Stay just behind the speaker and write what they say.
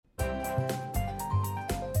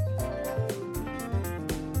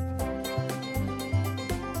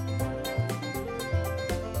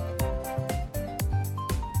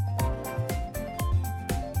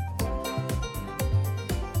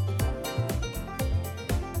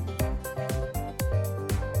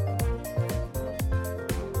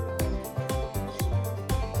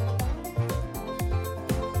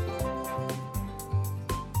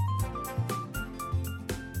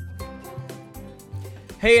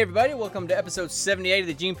Hey everybody, welcome to episode 78 of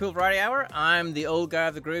the Gene Pool Variety Hour. I'm the old guy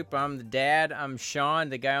of the group. I'm the dad. I'm Sean.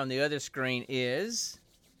 The guy on the other screen is...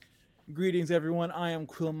 Greetings, everyone. I am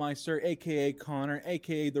Quillmeister, aka Connor,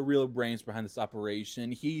 aka the real brains behind this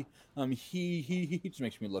operation. He just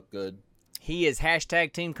makes me look good. He is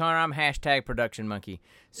hashtag Team Connor. I'm hashtag Production Monkey.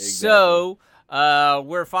 Exactly. So,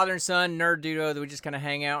 we're father and son, nerd duo, that we just kind of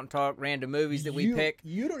hang out and talk random movies that we pick.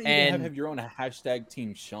 You don't even have your own hashtag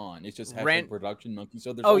Team Sean. It's just hashtag Production Monkey.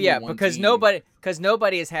 So there's only one because team.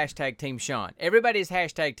 nobody is hashtag Team Sean. Everybody is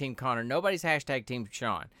hashtag Team Connor. Nobody's hashtag Team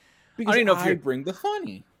Sean. Because I bring the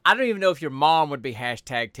funny. I don't even know if your mom would be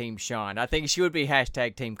hashtag Team Sean. I think she would be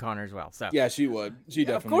hashtag Team Connor as well. So yeah, she would. She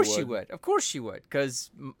definitely would. Of course she would. Of course she would, because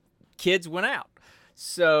kids went out.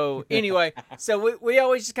 So anyway, so we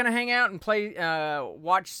always just kind of hang out and play,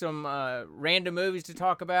 watch some random movies to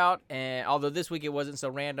talk about. And although this week it wasn't so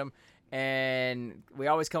random, and we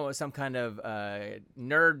always come up with some kind of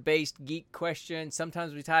nerd-based geek question.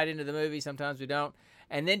 Sometimes we tie it into the movie, sometimes we don't.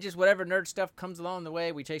 And then just whatever nerd stuff comes along the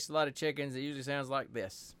way, we chase a lot of chickens. It usually sounds like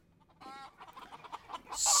this.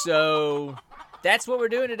 So that's what we're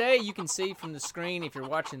doing today. You can see from the screen if you're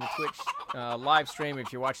watching the Twitch live stream,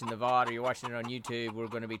 if you're watching the VOD, or you're watching it on YouTube, we're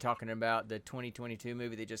going to be talking about the 2022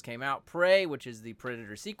 movie that just came out, Prey, which is the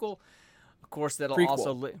Predator sequel. Of course, that'll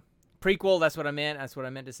also... Prequel, that's what I meant. That's what I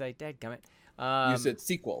meant to say. Dadgummit. You said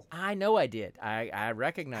sequel. I know I did. I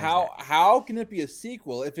recognize that. That. How can it be a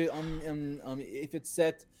sequel if it's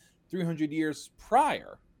set 300 years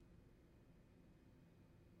prior?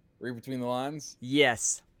 Read between the lines.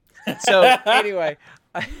 Yes. So anyway,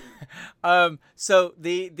 so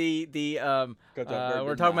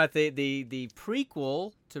we're talking about the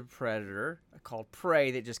prequel to Predator called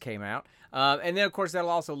Prey that just came out, and then of course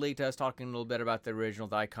that'll also lead to us talking a little bit about the original,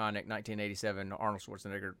 the iconic 1987 Arnold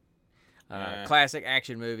Schwarzenegger classic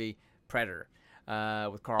action movie Predator,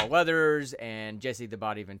 with Carl Weathers and Jesse the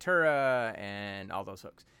Body Ventura and all those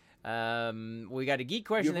folks. We got a geek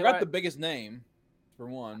question. You forgot the biggest name. For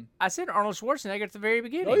one, I said Arnold Schwarzenegger at the very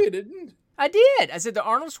beginning. No, you didn't. I did. I said the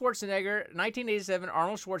Arnold Schwarzenegger 1987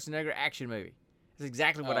 Arnold Schwarzenegger action movie. That's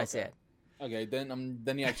exactly what I said. Okay, then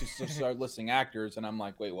you actually start listing actors, and I'm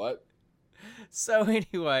like, wait, what? So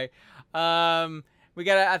anyway, we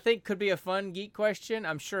got I think could be a fun geek question.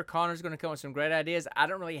 I'm sure Connor's going to come with some great ideas. I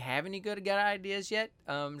don't really have any good ideas yet.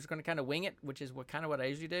 I'm just going to kind of wing it, which is what I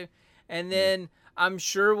usually do. And then I'm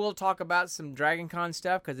sure we'll talk about some Dragon Con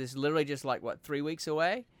stuff, because it's literally just like, 3 weeks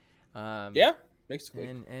away? Yeah, basically.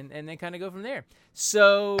 And then kind of go from there.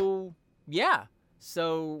 So, yeah.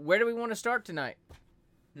 So, where do we want to start tonight?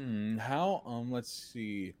 Let's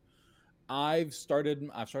see. I've started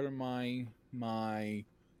my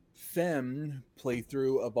Fem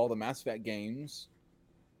playthrough of all the Mass Effect games.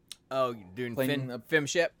 Oh, you're doing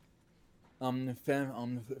Femship?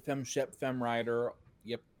 Femship, Femrider.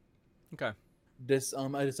 Yep. Okay. I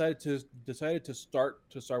decided to start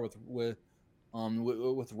with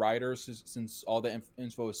riders, since all the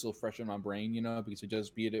info is still fresh in my brain, because it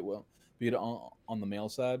just beat it on the male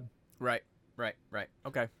side. Right.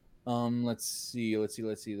 Okay. Let's see. Blah,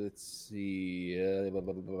 blah,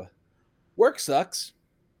 blah, blah. Work sucks.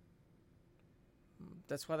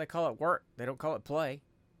 That's why they call it work. They don't call it play.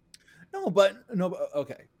 No, but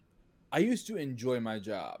okay. I used to enjoy my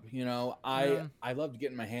job. I loved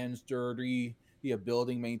getting my hands dirty,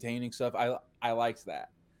 building, maintaining stuff. I liked that.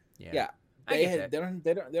 Yeah. They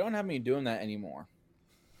don't have me doing that anymore.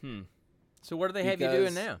 So what do they have you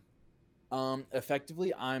doing now?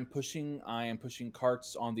 Effectively, I am pushing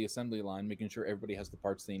carts on the assembly line, making sure everybody has the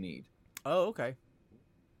parts they need. Oh, okay.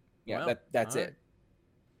 Yeah, well, that's it.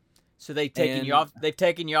 So they've taken you off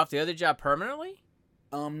the other job permanently?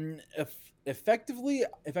 Effectively,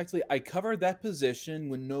 I cover that position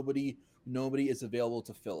when nobody is available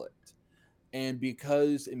to fill it, and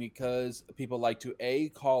because people like to A,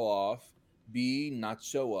 call off, B, not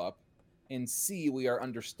show up, and C, we are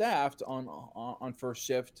understaffed on first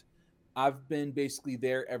shift. I've been basically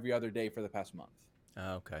there every other day for the past month.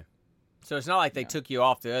 Okay, so it's not like they took you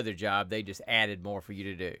off the other job; they just added more for you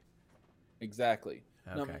to do. Exactly.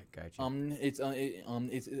 Okay, gotcha. It's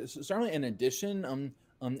certainly an addition.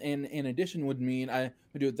 And in addition would mean I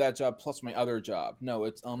do that job plus my other job. No,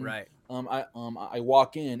 it's right. I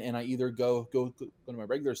walk in and I either go to my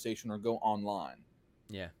regular station or go online.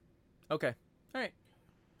 Yeah. Okay. All right.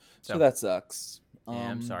 So that sucks.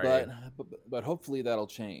 Yeah, I'm sorry. But hopefully that'll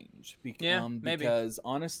change. Maybe. Because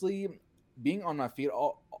honestly, being on my feet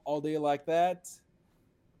all day like that,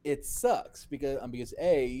 it sucks because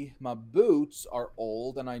A, my boots are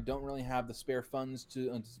old and I don't really have the spare funds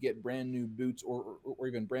to get brand new boots or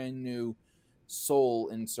even brand new sole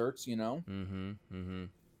inserts, you know.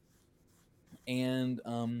 and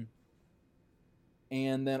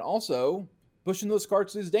and then also pushing those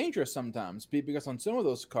carts is dangerous sometimes because on some of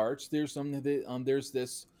those carts there's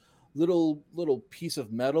this little piece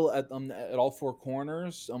of metal at all four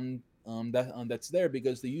corners that's there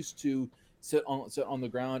because they used to sit on the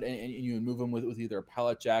ground and you would move them with either a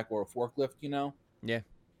pallet jack or a forklift, you know. Yeah.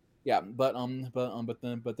 Yeah, but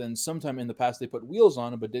then sometime in the past they put wheels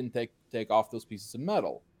on it but didn't take off those pieces of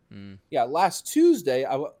metal. Mm. Yeah, last Tuesday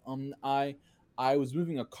I was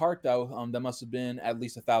moving a cart that must have been at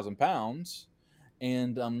least 1,000 pounds,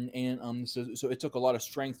 so it took a lot of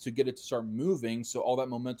strength to get it to start moving. So all that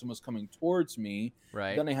momentum was coming towards me.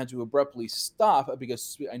 Right. Then I had to abruptly stop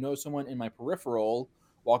because I know someone in my peripheral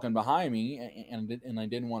walking behind me, and I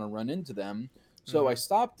didn't want to run into them. So I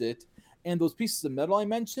stopped it, and those pieces of metal I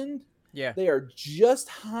mentioned, Yeah. they are just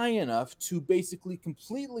high enough to basically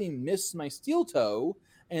completely miss my steel toe,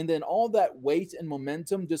 and then all that weight and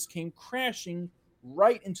momentum just came crashing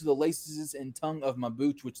right into the laces and tongue of my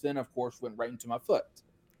boot, which then, of course, went right into my foot.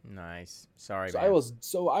 Nice. Sorry, So man.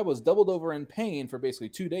 I was doubled over in pain for basically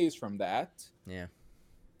 2 days from that. Yeah.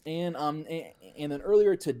 And then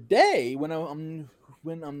earlier today, when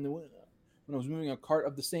when I was moving a cart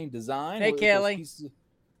of the same design, Hey, with Kelly.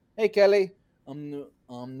 hey, Kelly. When I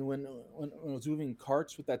was moving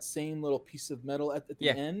carts with that same little piece of metal at the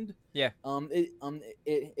end,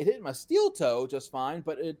 it hit my steel toe just fine,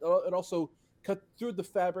 but it also cut through the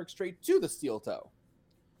fabric straight to the steel toe.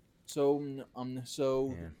 So now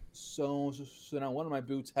one of my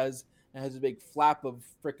boots has a big flap of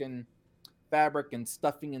freaking fabric and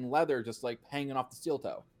stuffing and leather just like hanging off the steel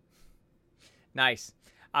toe. Nice.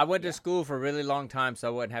 I went to school for a really long time, so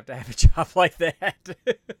I wouldn't have to have a job like that.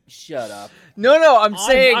 Shut up. No, I'm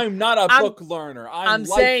saying I'm not a book learner. I'm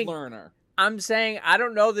life learner. I'm saying I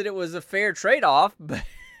don't know that it was a fair trade-off,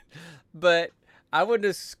 but I went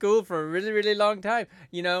to school for a really, really long time,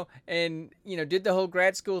 and did the whole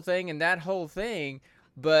grad school thing and that whole thing.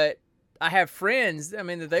 But I have friends, that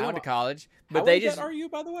they went to college, but they just. How are you,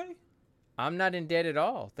 by the way? I'm not in debt at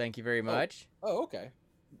all. Thank you very much. Oh, okay.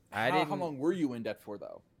 How long were you in debt for,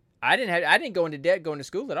 though? I didn't go into debt going to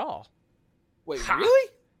school at all. Wait,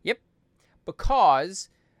 really? Yep. Because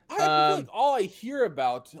I feel like all I hear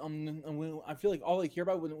about, when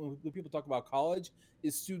people talk about college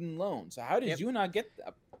is student loans. So how did you not get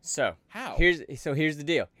that? So how? Here's the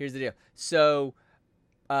deal. So,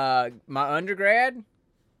 my undergrad,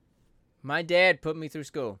 my dad put me through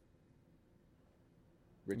school.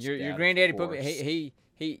 Your granddaddy put me.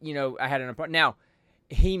 He I had an apartment. Now,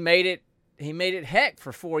 he made it heck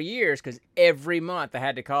for 4 years because every month I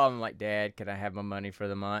had to call him like, Dad, can I have my money for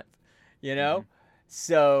the month? Mm-hmm.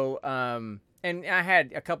 So and I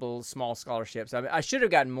had a couple small scholarships. I should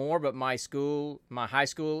have gotten more, but my high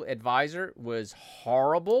school advisor was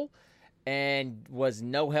horrible and was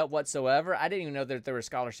no help whatsoever. I didn't even know that there were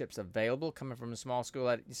scholarships available coming from a small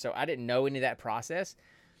school, so I didn't know any of that process.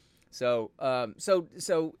 So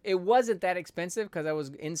it wasn't that expensive because I was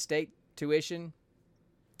in-state tuition,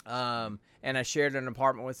 and I shared an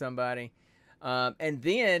apartment with somebody. And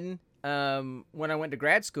then when I went to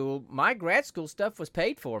grad school, my grad school stuff was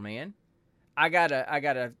paid for, man. I got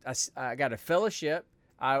a fellowship.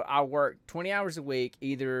 I worked 20 hours a week,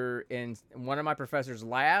 either in one of my professor's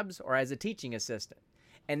labs or as a teaching assistant,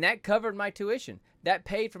 and that covered my tuition. That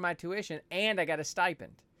paid for my tuition, and I got a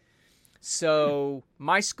stipend. So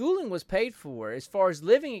my schooling was paid for. As far as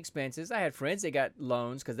living expenses, I had friends that got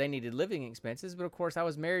loans because they needed living expenses. But, of course, I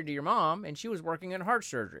was married to your mom, and she was working in heart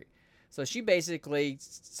surgery. So she basically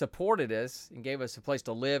supported us and gave us a place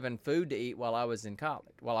to live and food to eat while I was in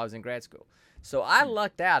college, while I was in grad school. So I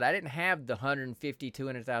lucked out. I didn't have the $150,000,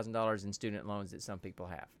 $200,000 in student loans that some people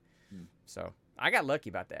have. So I got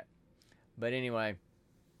lucky about that. But anyway,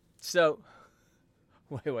 so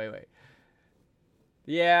wait.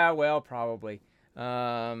 Yeah, well, probably.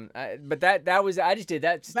 But that was I just did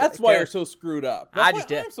that. That's why you're so screwed up.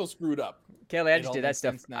 I'm so screwed up. Kelly, I just did that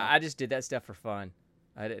stuff. I just did that stuff for fun.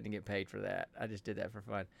 I didn't get paid for that. I just did that for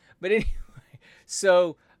fun. But anyway,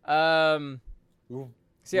 so Were you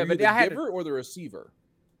the giver or the receiver?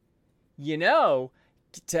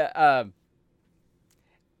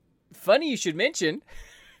 Funny you should mention.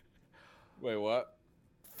 Wait, what?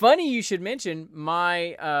 Funny you should mention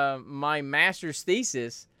my master's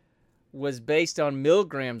thesis was based on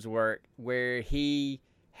Milgram's work, where he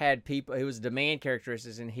had people. It was demand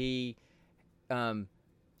characteristics, and he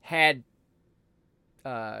had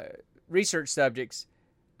research subjects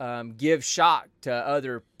give shock to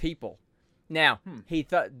other people. Now he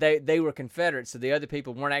thought they were Confederates, so the other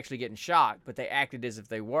people weren't actually getting shocked, but they acted as if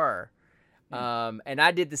they were. And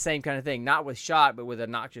I did the same kind of thing, not with shock, but with a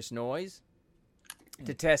noxious noise.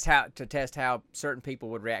 to test how certain people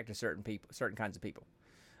would react to certain kinds of people.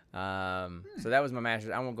 So that was my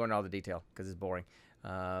master's. I won't go into all the detail because it's boring.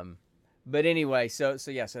 But anyway, so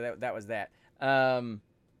that was that.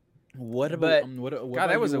 What about But what God, about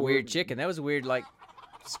that was a your- weird chicken. That was a weird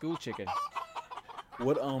school chicken.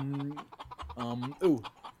 What ooh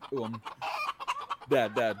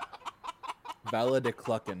Dad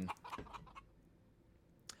Valedicluckin.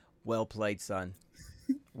 Well played, son.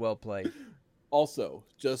 Well played. Also,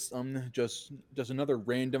 just another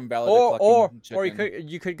random Or valedicluckin chicken. or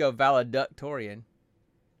you could go valedictorian.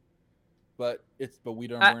 but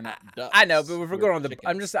we're not ducks. I know, but if we're going on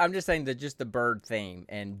chickens. I'm just saying that just the bird theme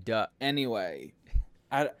and duck. Anyway,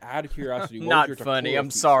 out of curiosity, what was Not your funny. doctoral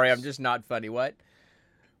I'm sorry. I'm thesis? just not funny. What?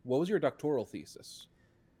 What was your doctoral thesis?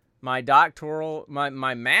 My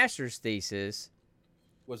master's thesis.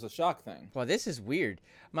 Was a shock thing. Well, this is weird.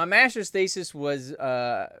 My master's thesis was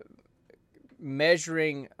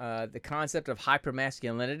measuring the concept of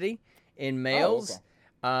hypermasculinity in males,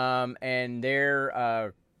 and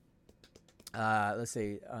their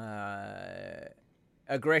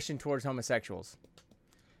aggression towards homosexuals.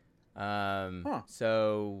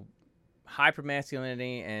 So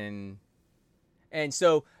hypermasculinity and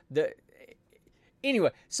so I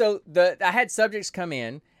had subjects come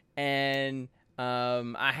in and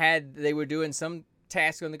they were doing some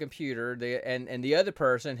task on the computer. And the other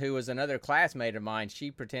person, who was another classmate of mine,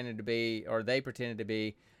 they pretended to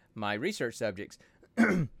be my research subjects.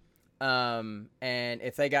 And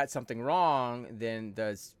if they got something wrong, then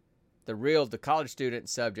the college student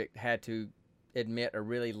subject had to emit a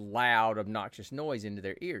really loud, obnoxious noise into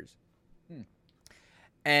their ears.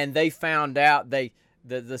 And they found out, the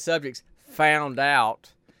subjects found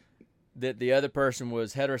out that the other person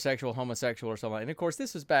was heterosexual, homosexual, or something. And of course,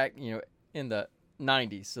 this was back, in the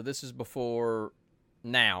 90s. So this is before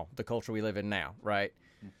now, the culture we live in now, right?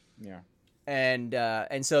 Yeah.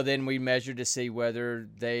 And so then we measured to see whether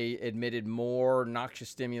they admitted more noxious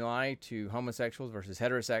stimuli to homosexuals versus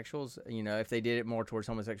heterosexuals. If they did it more towards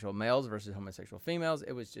homosexual males versus homosexual females.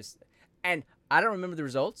 It was just, and I don't remember the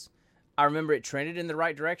results. I remember it trended in the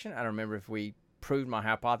right direction. I don't remember if we proved my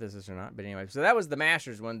hypothesis or not. But anyway, so that was the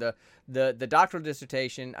master's one. The doctoral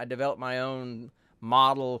dissertation, I developed my own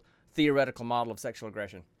theoretical model of sexual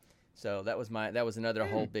aggression. So that was another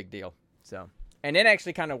whole big deal. So. And it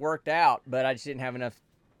actually kind of worked out, but I just didn't have enough.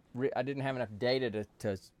 I didn't have enough data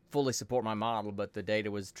to fully support my model, but the data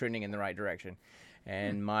was trending in the right direction.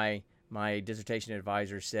 And my dissertation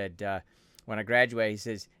advisor said, when I graduated, he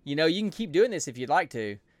says, you can keep doing this if you'd like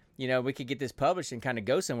to. We could get this published and kind of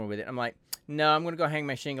go somewhere with it. I'm like, no, I'm going to go hang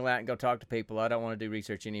my shingle out and go talk to people. I don't want to do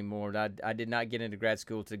research anymore. I did not get into grad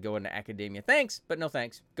school to go into academia. Thanks, but no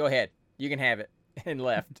thanks. Go ahead. You can have it. And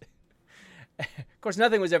left. Of course,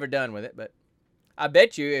 nothing was ever done with it, but I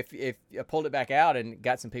bet you if I pulled it back out and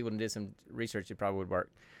got some people and did some research, it probably would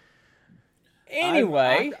work.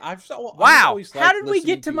 Anyway, wow! How did we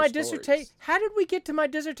get to my dissertation? How did we get to my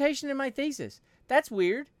dissertation and my thesis? That's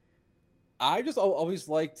weird. I just always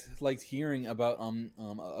liked hearing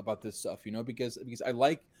about this stuff, because I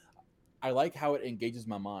like how it engages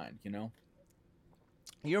my mind,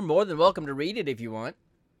 You're more than welcome to read it if you want.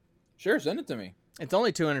 Sure, send it to me. It's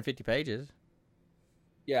only 250 pages.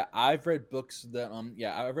 Yeah, I've read books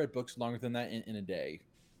I've read books longer than that in a day.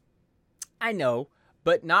 I know,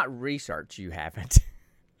 but not research. You haven't.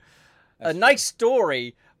 A nice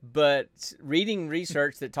story, but reading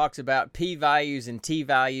research that talks about p-values and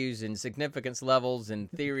t-values and significance levels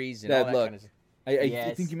and theories and all that kind of stuff.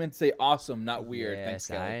 I think you meant to say awesome, not weird. Yes, thanks,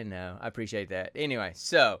 Kelly. I know. I appreciate that. Anyway,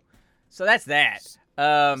 so that's that.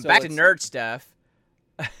 Back to nerd stuff.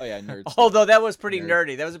 Oh yeah, nerd stuff. Although that was pretty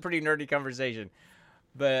nerdy. That was a pretty nerdy conversation.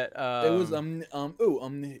 But it was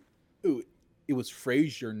it was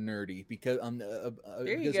Frasier nerdy because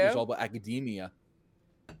it was all about academia.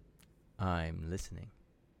 I'm listening.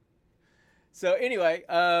 So anyway,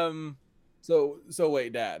 so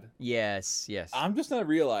wait, Dad. Yes. I'm just not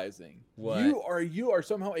realizing what you are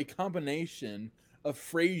somehow a combination of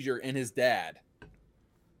Frasier and his dad.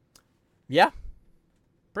 Yeah,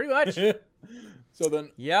 pretty much. So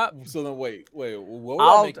then, wait.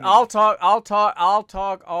 I'll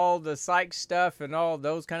talk all the psych stuff and all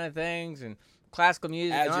those kind of things and classical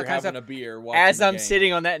music. As and all you're that kind having of a beer, as I'm game.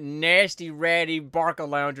 sitting on that nasty, ratty Barca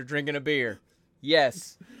lounger drinking a beer.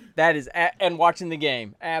 Yes, that is, and watching the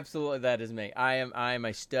game. Absolutely, that is me. I am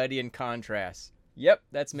a study in contrast. Yep,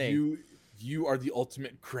 that's me. You are the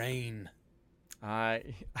ultimate crane. I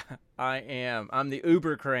am. I'm the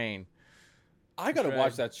Uber crane. I gotta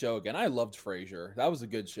watch that show again. I loved Frasier. That was a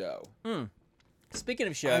good show. Speaking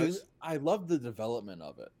of shows, I love the development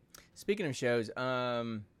of it. Speaking of shows,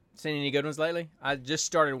 seen any good ones lately? I just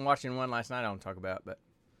started watching one last night I don't talk about, but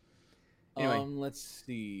anyway. Let's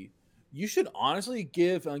see. You should honestly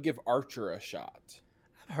give Archer a shot.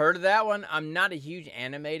 I've heard of that one. I'm not a huge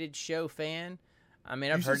animated show fan. I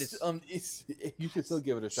mean, I've heard it's you should still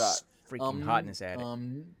give it a shot. Freaking hotness at it.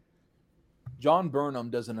 John Burnham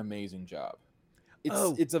does an amazing job.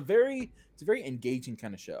 It's a very engaging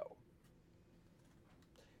kind of show.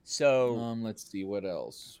 So let's see what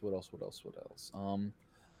else.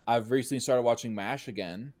 I've recently started watching MASH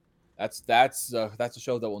again. That's a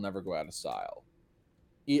show that will never go out of style.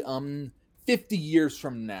 50 years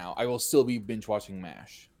from now, I will still be binge watching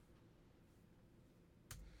MASH.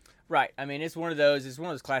 Right. I mean, it's one of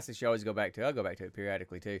those classics you always go back to. I'll go back to it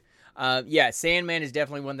periodically too. Yeah, Sandman is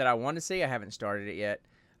definitely one that I want to see. I haven't started it yet.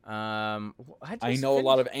 I know a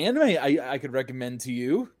lot of anime I could recommend to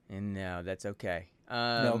you. And no, that's okay.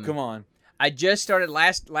 No, come on. I just started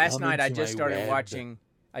last night. I just started watching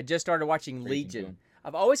Legion.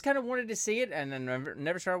 I've always kind of wanted to see it, and I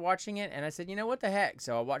never started watching it. And I said, you know what the heck?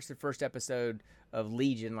 So I watched the first episode of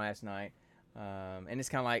Legion last night, and it's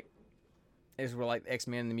kind of like we're like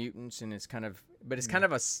X-Men, the mutants, and it's kind of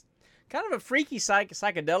a freaky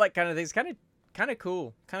psychedelic kind of thing. It's kind of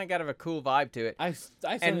cool. Kind of got a cool vibe to it. I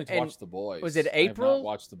still need to watch The Boys. Was it April? I have not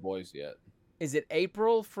watched The Boys yet. Is it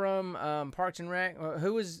April from Parks and Rec?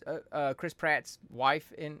 Who was Chris Pratt's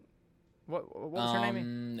wife in? What was her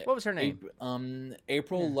name? What was her name?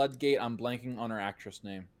 April Ludgate. I'm blanking on her actress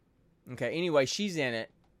name. Okay. Anyway, she's in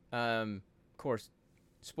it. Of course,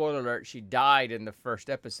 spoiler alert: she died in the first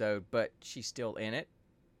episode, but she's still in it.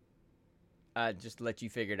 Just to let you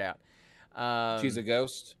figure it out. She's a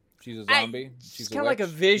ghost. She's a zombie. She's kind of like a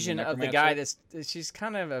vision of the guy. She's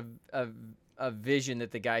kind of a vision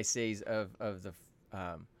that the guy sees of the.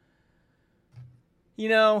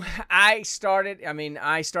 I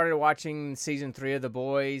started watching season 3 of The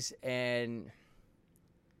Boys, and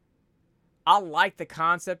I like the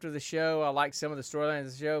concept of the show. I like some of the storylines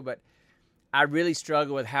of the show, but I really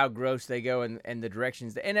struggle with how gross they go and the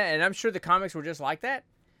directions. And I'm sure the comics were just like that.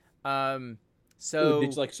 Did you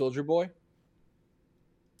like Soldier Boy?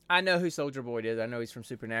 I know who Soldier Boy is. I know he's from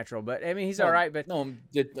Supernatural, but I mean he's all right. But no,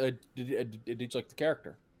 did you like the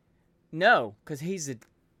character? No, because he's a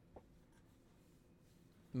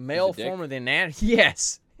male form of the anatomy.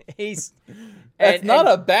 Yes, he's. That's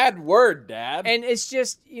not a bad word, Dad. And it's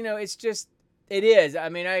just it is. I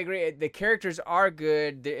mean, I agree. The characters are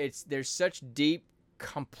good. There's such deep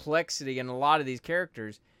complexity in a lot of these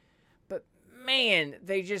characters, but man,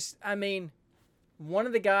 they just. I mean, one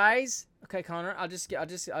of the guys. Okay, Connor, I'll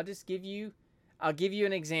give you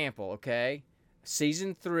an example. Okay,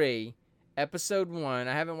 season 3, episode 1.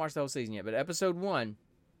 I haven't watched the whole season yet, but episode 1.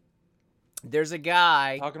 There's a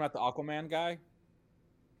guy talking about the Aquaman guy.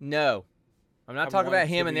 No, I'm not talking about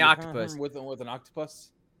him and the octopus. With an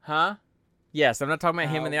octopus? Huh? Yes, I'm not talking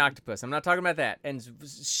about him and the octopus. I'm not talking about that. And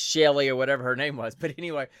Shelly or whatever her name was. But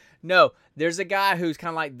anyway, no, there's a guy who's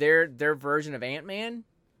kind of like their version of Ant-Man.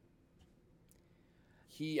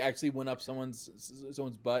 He actually went up someone's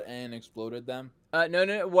butt and exploded them.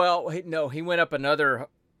 No. Well, he went up another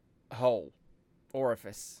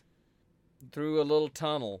orifice, through a little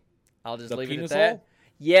tunnel. I'll just leave it at that. Hole?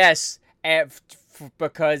 Yes,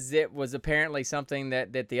 because it was apparently something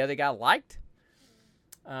that the other guy liked.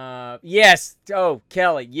 Yes. Oh,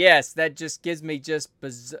 Kelly. Yes, that just gives me just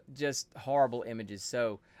horrible images.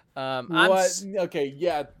 So, okay,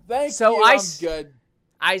 yeah. Thank you. I'm good.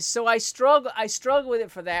 I struggle with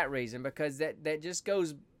it for that reason, because that just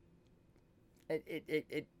goes.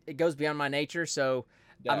 It goes beyond my nature. So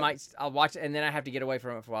yeah. I'll watch it and then I have to get away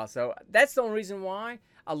from it for a while. So that's the only reason why.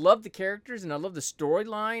 I love the characters and I love the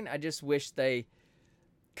storyline. I just wish they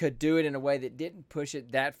could do it in a way that didn't push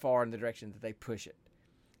it that far in the direction that they push it.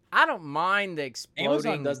 I don't mind the exploding.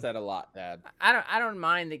 Amazon does that a lot, Dad. I don't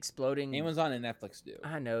mind the exploding. Amazon and Netflix do.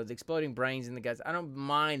 I know, the exploding brains in the guts. I don't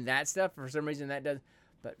mind that stuff. For some reason that does.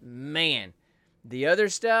 But man, the other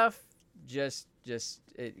stuff just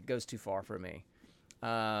it goes too far for me.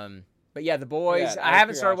 But yeah, The Boys. Yeah, I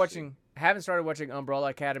haven't started watching Umbrella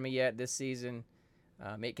Academy yet this season.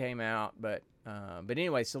 It came out, but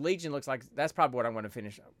anyway, so Legion looks like that's probably what I'm going to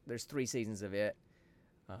finish. There's 3 seasons of it.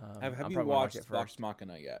 Have you watched Vox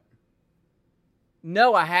Machina yet?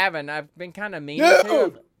 No, I haven't. I've been kind of meaning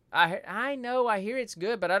to. I know. I hear it's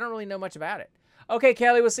good, but I don't really know much about it. Okay,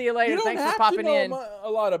 Kelly, we'll see you later. Thanks for popping in. You don't have to know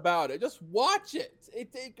a lot about it. Just watch it.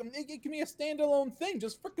 It can be a standalone thing.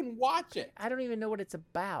 Just freaking watch it. I don't even know what it's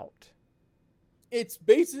about. It's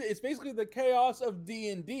basically the chaos of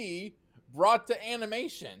D&D brought to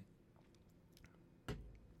animation.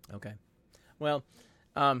 Okay. Well,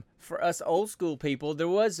 For us old school people, there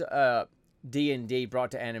was D&D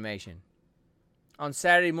brought to animation. On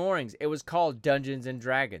Saturday mornings, it was called Dungeons and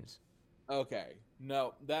Dragons. Okay,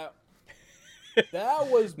 no, that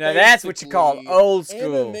was Now that's what you call basically old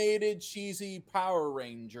school. animated cheesy Power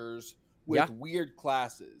Rangers with Yeah. weird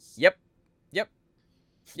classes. Yep.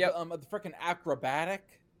 Yep. The freaking acrobatic.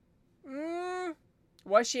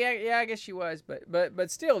 Was she? Yeah, I guess she was.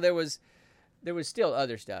 But still, there was still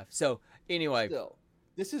other stuff. So anyway, Still,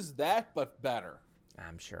 this is that, but better.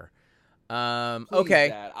 I'm sure. Please, Okay.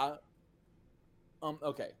 Dad.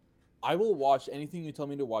 Okay. I will watch anything you tell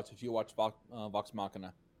me to watch if you watch Vox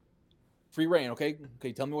Machina. Free reign, okay?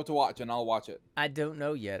 Okay, tell me what to watch and I'll watch it. I don't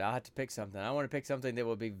know yet. I'll have to pick something. I want to pick something that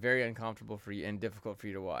will be very uncomfortable for you and difficult for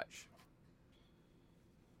you to watch.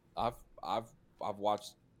 I've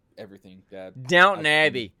watched everything, Dad. Downton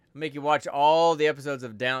Abbey. I'll make you watch all the episodes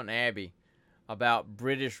of Downton Abbey about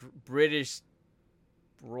British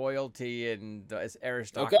royalty and the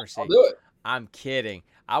aristocracy. Okay, I'll do it. I'm kidding.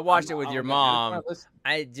 I watched it with your mom.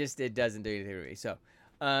 It doesn't do anything to me. So,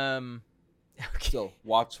 okay. Still,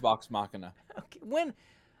 watch Vox Machina. Okay. When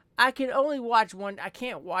I can only watch one, I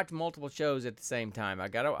can't watch multiple shows at the same time.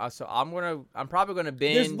 So I'm probably gonna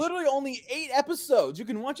binge. There's literally only 8 episodes. You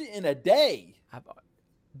can watch it in a day,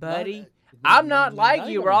 buddy. I'm not like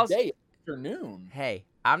you, where I'll day afternoon. Hey,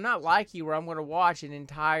 I'm not like you, where I'm gonna watch an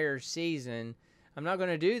entire season. I'm not going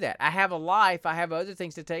to do that. I have a life. I have other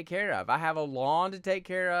things to take care of. I have a lawn to take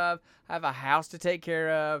care of. I have a house to take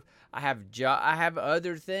care of. I have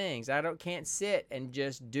other things. Can't sit and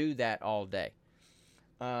just do that all day.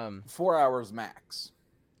 4 hours max.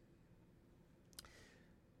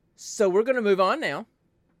 So we're going to move on now.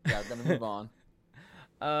 Yeah, we're going to move on.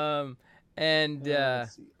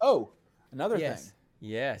 Let's see. Oh, another thing.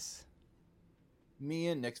 Yes. Me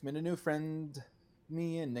and Nick's made a new friend.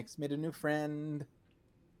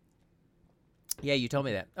 Yeah, you told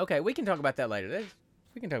me that. Okay, we can talk about that later.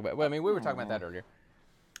 We can talk about. Well, I mean, we were talking about that earlier.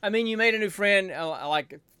 I mean, you made a new friend,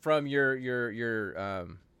 like from your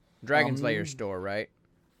Dragon Slayer store, right?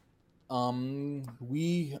 I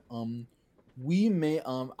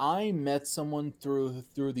met someone through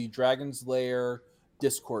the Dragon Slayer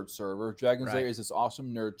Discord server. Dragon Slayer is this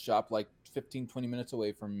awesome nerd shop, like 15-20 minutes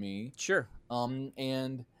away from me. Sure.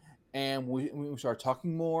 And we started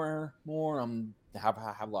talking more. Have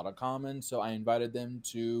a lot of common. So I invited them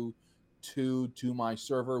to my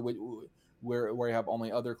server, where I have all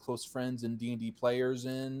my other close friends and D&D players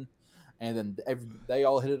in, and then they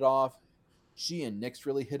all hit it off. She and Nyx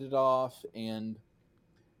really hit it off, and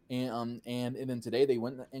then today they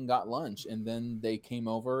went and got lunch, and then they came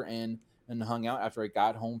over and hung out after I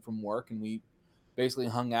got home from work, and we basically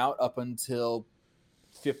hung out up until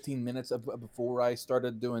 15 minutes before I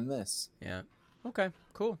started doing this. Yeah. Okay.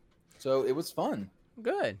 Cool. So it was fun.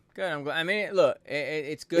 Good. I'm glad. I mean, look,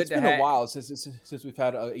 it's good. It's been a while since we've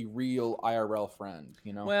had a real IRL friend.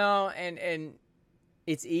 You know. Well, and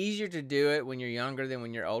it's easier to do it when you're younger than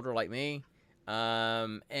when you're older, like me.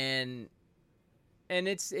 And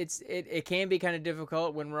it can be kind of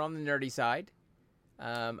difficult when we're on the nerdy side.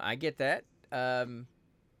 I get that.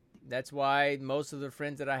 That's why most of the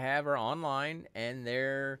friends that I have are online, and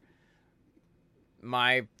they're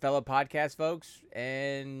my fellow podcast folks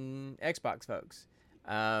and Xbox folks.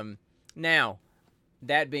 Now,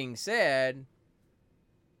 that being said,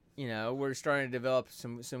 we're starting to develop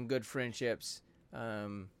some good friendships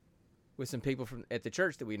with some people at the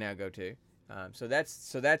church that we now go to. So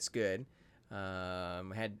that's good.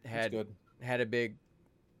 Had a big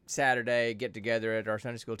Saturday get together at our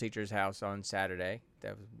Sunday school teacher's house on Saturday.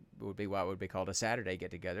 That would be what would be called a Saturday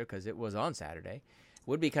get together, because it was on Saturday.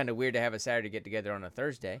 Would be kind of weird to have a Saturday get together on a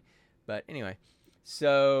Thursday, but anyway,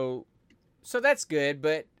 so that's good.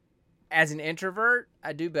 But as an introvert,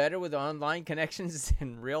 I do better with online connections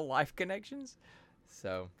than real life connections.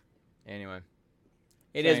 So anyway,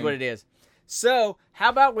 it is what it is. So how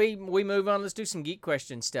about we move on? Let's do some geek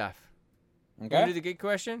question stuff. Okay. Can we do the geek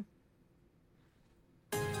question?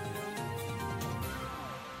 I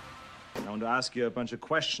want to ask you a bunch of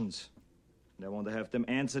questions, and I want to have them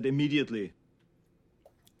answered immediately.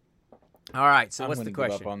 All right, so I'm what's the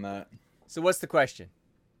question? Give up on that. So what's the question?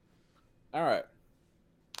 All right.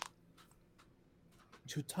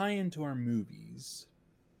 To tie into our movies,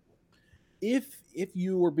 if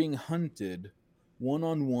you were being hunted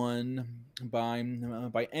one-on-one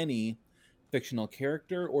by any fictional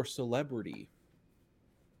character or celebrity,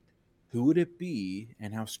 who would it be,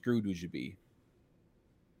 and how screwed would you be?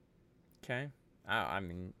 Okay. I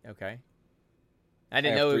mean, okay. I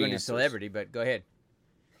didn't know we were going to do celebrity, but go ahead.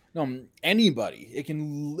 No, anybody. It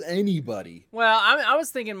can anybody. Well, I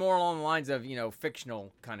was thinking more along the lines of,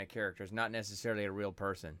 fictional kind of characters, not necessarily a real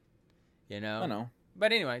person. I know.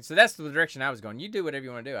 But anyway, so that's the direction I was going. You do whatever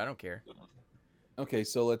you want to do. I don't care. Okay,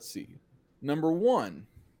 so let's see. Number 1.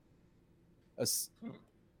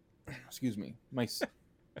 Excuse me.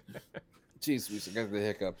 Jeez, I got the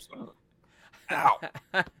hiccups. Ow.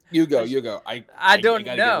 You go. I don't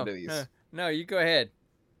gotta know. Get rid of these. No, you go ahead.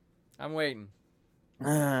 I'm waiting.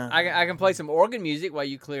 I can play some organ music while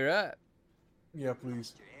you clear up. Yeah,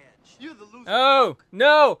 please. Oh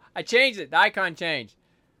no! I changed it. The icon changed.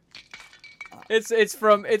 It's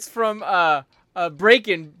from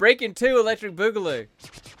Breaking 2 Electric Boogaloo.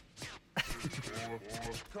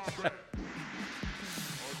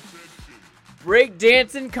 Break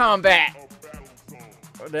dancing combat.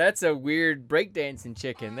 Oh, that's a weird breakdancing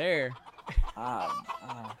chicken there. Are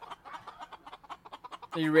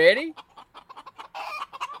you ready?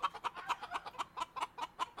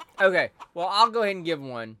 Okay, well, I'll go ahead and give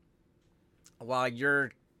one while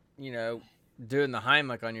you're, doing the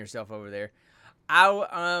Heimlich on yourself over there.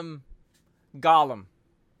 Gollum.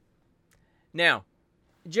 Now,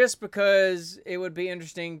 just because it would be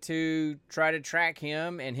interesting to try to track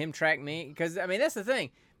him and him track me, because, that's the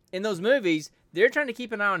thing. In those movies, they're trying to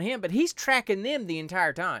keep an eye on him, but he's tracking them the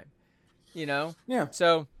entire time, Yeah.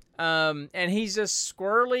 So, and he's a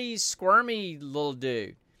squirrely, squirmy little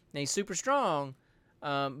dude. And he's super strong.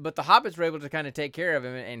 But the hobbits were able to kind of take care of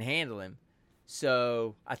him and handle him.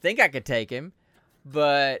 So I think I could take him,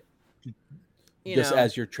 but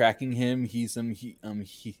as you're tracking him, he's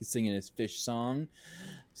singing his fish song.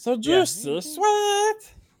 So juicy,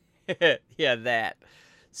 sweat. Yeah, that.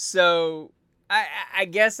 So I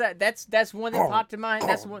guess that's one that popped in my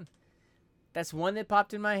that's one that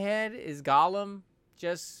popped in my head is Gollum,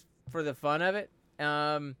 just for the fun of it.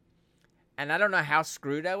 And I don't know how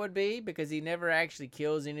screwed I would be because he never actually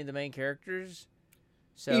kills any of the main characters.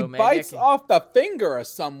 So he maybe bites off the finger of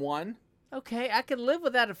someone. Okay, I can live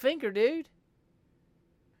without a finger, dude.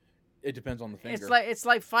 It depends on the finger. It's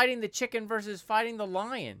like fighting the chicken versus fighting the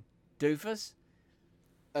lion, doofus.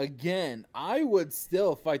 Again, I would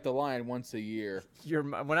still fight the lion once a year.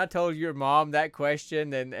 When I told your mom that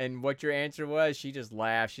question and what your answer was, she just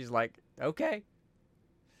laughed. She's like, okay.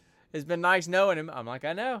 It's been nice knowing him. I'm like,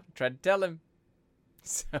 I know. Tried to tell him.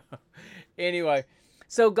 So, anyway.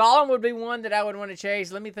 So, Gollum would be one that I would want to chase.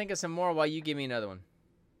 Let me think of some more while you give me another one.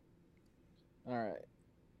 All right.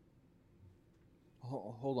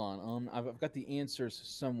 Hold on. I've got the answers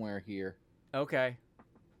somewhere here. Okay.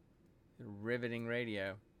 Riveting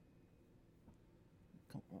radio.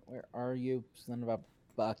 Where are you, son of a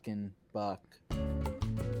bucking buck?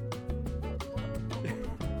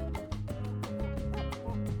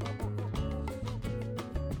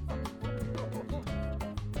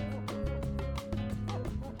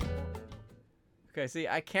 Okay, see,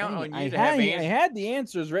 I count on you to have answers. I had the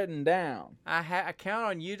answers written down. I count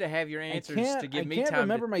on you to have your answers to give me time. I can't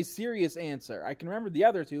remember my serious answer. I can remember the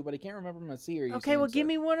other two, but I can't remember my serious Okay, answer. well, give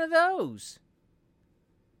me one of those.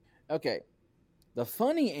 Okay. The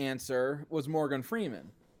funny answer was Morgan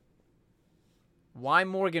Freeman. Why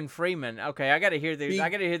Morgan Freeman? Okay, I got to hear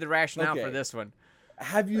the rationale for this one.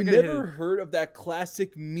 Have you never heard of that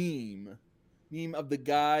classic meme of the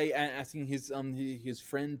guy asking his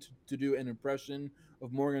friend to do an impression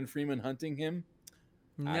of Morgan Freeman hunting him?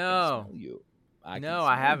 No. I can smell you.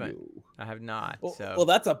 I haven't. I have not. Well,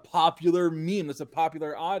 that's a popular meme. That's a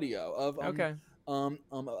popular audio of okay.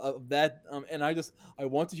 Of that and I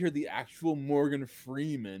want to hear the actual Morgan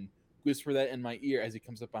Freeman whisper that in my ear as he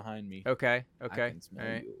comes up behind me. Okay. I can smell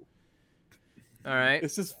you. All right.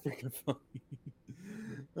 This is freaking funny.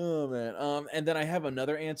 Oh man. And then I have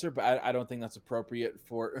another answer, but I don't think that's appropriate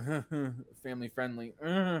for family friendly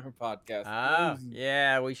podcast. Oh,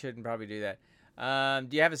 yeah, we shouldn't probably do that.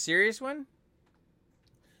 Do you have a serious one?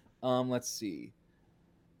 Let's see.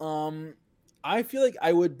 I feel like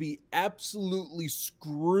I would be absolutely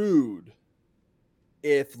screwed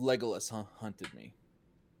if Legolas hunted me.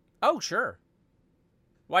 Oh, sure.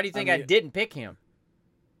 Why do you think I didn't pick him?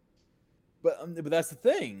 But that's the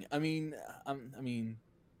thing. I mean,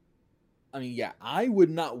 yeah, I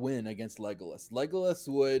would not win against Legolas. Legolas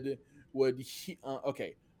would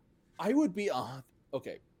okay. I would be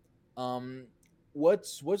okay.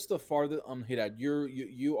 What's the farthest? Hey, Dad,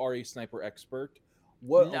 you are a sniper expert.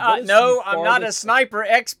 What no, I'm not a sniper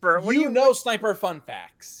expert. What do you know sniper fun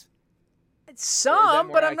facts?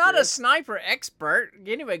 Some, but I'm not a sniper expert.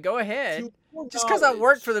 Anyway, go ahead. Just because I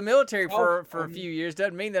worked for the military for a few years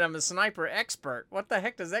doesn't mean that I'm a sniper expert. What the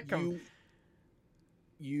heck does that come?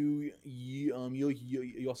 you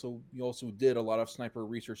also did a lot of sniper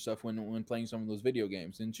research stuff when playing some of those video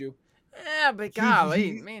games, didn't you? Yeah, but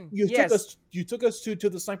golly, man, You yes. took us to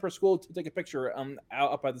the sniper school to take a picture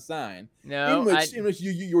out up by the sign, No, in which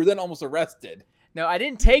you were then almost arrested. No, I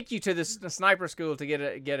didn't take you to the sniper school to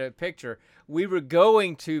get a picture. We were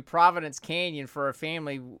going to Providence Canyon for a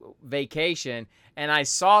family vacation, and I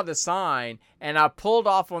saw the sign, and I pulled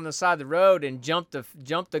off on the side of the road and jumped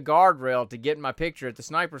the guardrail to get my picture at the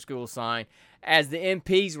sniper school sign. As the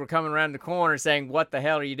MPs were coming around the corner saying, "What the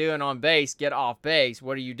hell are you doing on base? Get off base!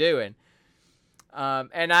 What are you doing?"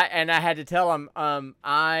 And I had to tell them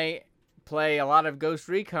I play a lot of Ghost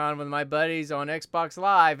Recon with my buddies on Xbox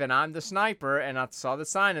Live, and I'm the sniper, and I saw the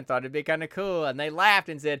sign and thought it'd be kind of cool, and they laughed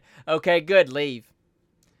and said, "Okay, good, leave."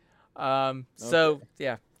 So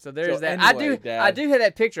yeah, so there's that. Anyway, I do have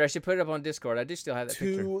that picture. I should put it up on Discord. I do still have that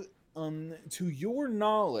picture. To your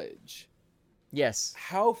knowledge, Yes.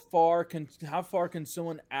 how far can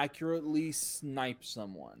someone accurately snipe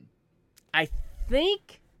someone? I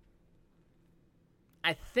think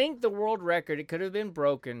the world record, it could have been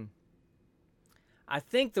broken. I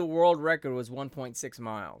think the world record was 1.6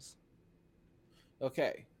 miles.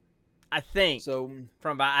 Okay. I think. So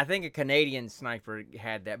I think a Canadian sniper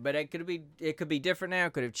had that, but it could be different now.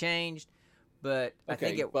 It could have changed, but I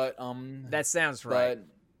think it. But that sounds right.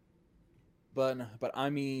 But I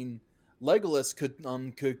mean, Legolas could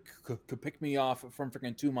pick me off from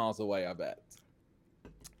freaking 2 miles away. I bet.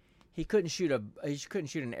 He couldn't shoot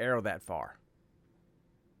an arrow that far.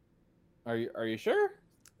 Are you sure?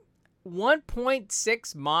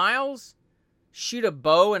 1.6 miles? Shoot a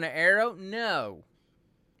bow and an arrow? No.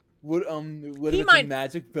 Would it's a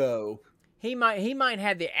magic bow? He might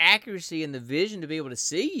have the accuracy and the vision to be able to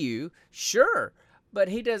see you, sure, but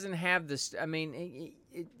he doesn't have this. I mean,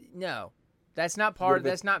 no, that's not part.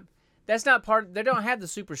 That's not part. They don't have the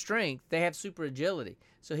super strength. They have super agility,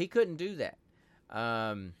 so he couldn't do that.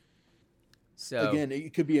 So again,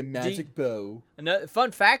 it could be a magic bow. Another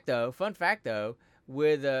fun fact though,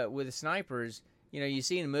 with the snipers, you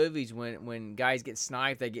see in movies when guys get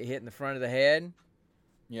sniped, they get hit in the front of the head.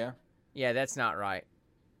 Yeah. Yeah, that's not right.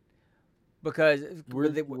 Because where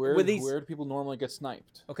do people normally get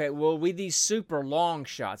sniped? Okay, well, with these super long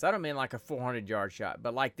shots, I don't mean like a 400-yard shot,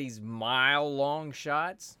 but like these mile-long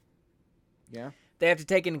shots. Yeah. They have to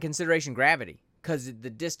take into consideration gravity because the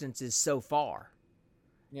distance is so far.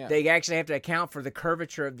 Yeah. They actually have to account for the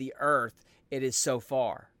curvature of the earth. It is so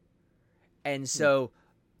far. And so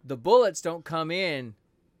the bullets don't come in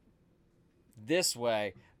this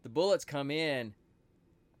way. The bullets come in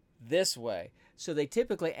this way. So they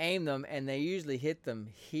typically aim them, and they usually hit them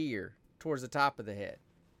here, towards the top of the head.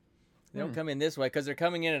 They don't come in this way because they're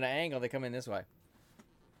coming in at an angle. They come in this way.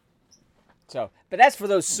 So, but that's for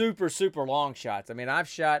those super, super long shots. I mean, I've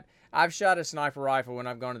shot a sniper rifle when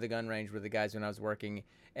I've gone to the gun range with the guys when I was working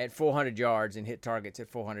at 400 yards and hit targets at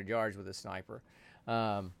 400 yards with a sniper.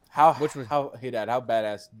 How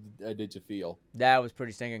badass did you feel? That was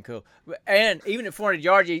pretty stinking cool. And even at 400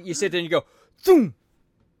 yards, you sit there and you go, thoom,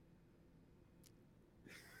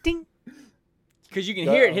 ding, because you can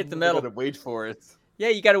hear it hit the metal. You gotta wait for it. Yeah,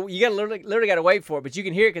 you gotta literally gotta wait for it, but you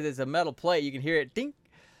can hear it because it's a metal plate. You can hear it ding.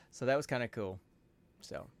 So that was kind of cool.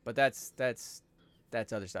 So, but that's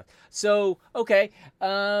other stuff. So okay,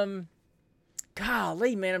 golly,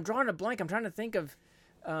 man, I'm drawing a blank. I'm trying to think of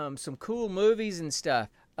some cool movies and stuff.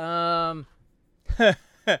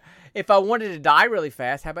 If I wanted to die really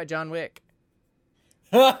fast, how about John Wick?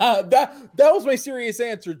 that was my serious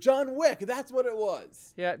answer. John Wick. That's what it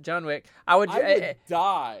was. Yeah, John Wick. I would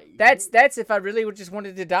die. That's if I really just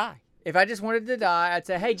wanted to die. If I just wanted to die, I'd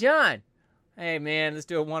say, "Hey, John. Hey, man, let's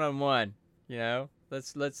do a one-on-one.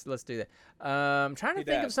 Let's do that." I'm trying to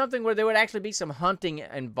think of something where there would actually be some hunting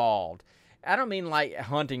involved. I don't mean like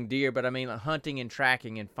hunting deer, but I mean like hunting and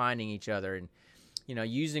tracking and finding each other and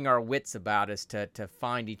using our wits about us to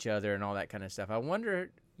find each other and all that kind of stuff. I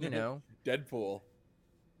wonder, Deadpool.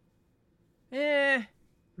 I'm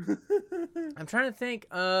trying to think.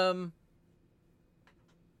 Trying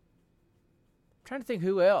to think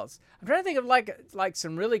who else. I'm trying to think of like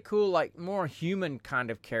some really cool, like more human kind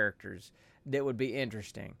of characters that would be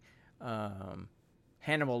interesting.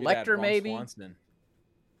 Hannibal Lecter, maybe. Swanson.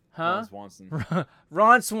 Huh? Ron Swanson.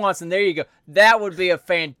 Ron Swanson. There you go. That would be a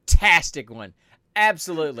fantastic one.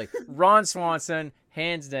 Absolutely. Ron Swanson,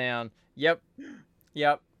 hands down. Yep.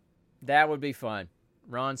 That would be fun.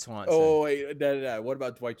 Ron Swanson. Oh, wait. What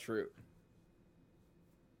about Dwight Schrute?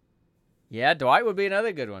 Yeah, Dwight would be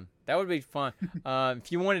another good one. That would be fun.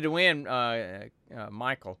 If you wanted to win,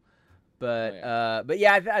 Michael. But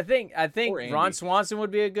yeah, I think Ron Swanson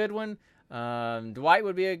would be a good one. Dwight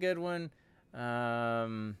would be a good one.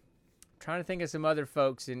 Trying to think of some other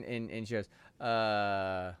folks in shows.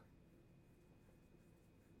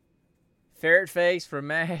 Ferret Face from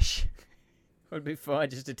MASH would be fun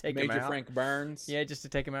just to take him out. Major Frank Burns. Yeah, just to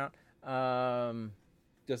take him out.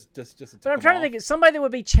 Just to But I'm trying to think of somebody that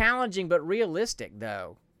would be challenging but realistic,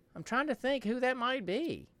 though. I'm trying to think who that might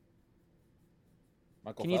be.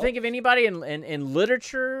 Michael Can you Phelps? think of anybody in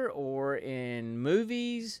literature or in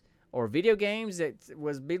movies or video games that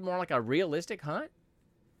was be more like a realistic hunt?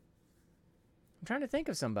 I'm trying to think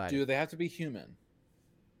of somebody. Do they have to be human?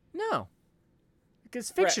 No. Because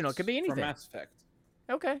fictional. It could be anything. From Mass Effect.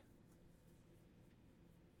 Okay.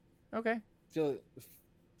 I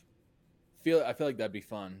feel like that'd be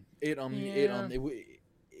fun. It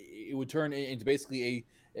would turn into basically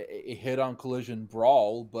a head-on collision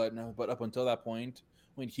brawl, but up until that point,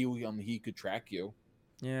 when he could track you.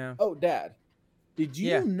 Yeah. Oh, Dad, did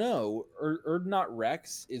you know Erdnot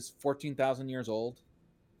Rex is 14,000 years old?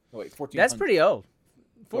 Oh, wait, 1400. That's pretty old.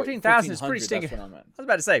 14,000 is pretty stinking. That's what I meant. I was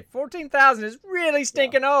about to say 14,000 is really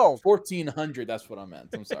stinking old. 1400. That's what I meant.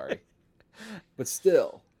 I'm sorry, but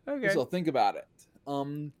still. Okay. So think about it.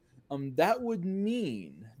 That would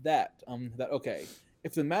mean that okay,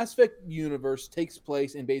 if the Mass Effect universe takes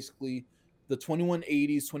place in basically the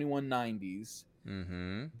 2180s, 2190s,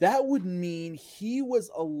 that would mean he was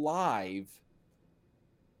alive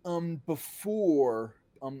before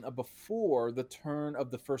the turn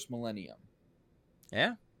of the first millennium.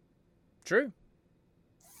 Yeah. True.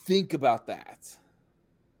 Think about that.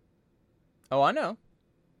 Oh, I know.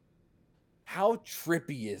 How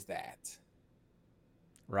trippy is that?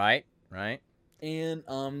 Right. And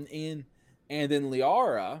then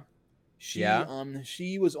Liara,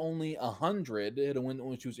 she was only 100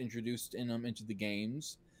 when she was introduced into the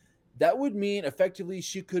games. That would mean effectively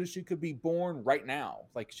she could be born right now,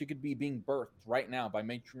 like she could be being birthed right now by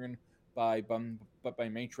matriarch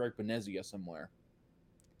Benezia somewhere.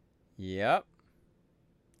 Yep.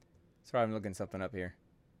 Sorry, I'm looking something up here.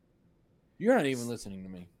 You're not even listening to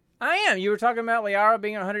me. I am. You were talking about Liara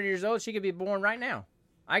being 100 years old. She could be born right now.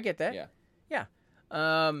 I get that. Yeah.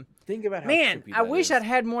 Think about how man, trippy I that wish is. I'd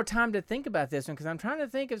had more time to think about this one because I'm trying to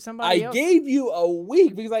think of somebody else. I gave you a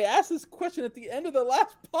week because I asked this question at the end of the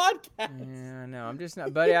last podcast. Yeah, no, I'm just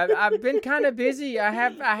not, buddy. I've been kind of busy. I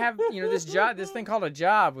have this thing called a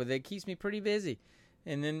job with it keeps me pretty busy,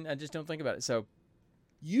 and then I just don't think about it. So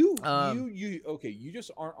you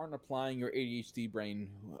just aren't applying your ADHD brain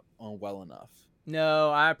well enough. No,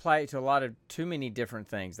 I apply it to too many different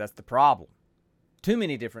things. That's the problem. Too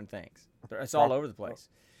many different things. It's all over the place.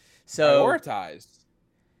 So prioritized.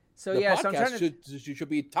 So the yeah, podcast so I'm trying to should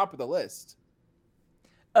be top of the list.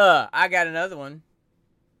 I got another one.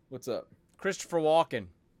 What's up? Christopher Walken.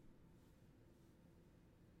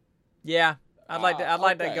 Yeah, I'd like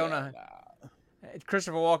to go on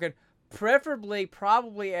Christopher Walken, preferably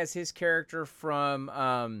probably as his character from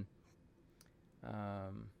Bang.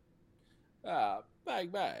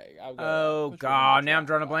 Oh God! Now I'm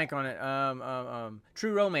drawing a blank on it.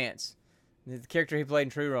 True Romance. The character he played in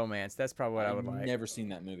True Romance. That's probably what I would like. I've never seen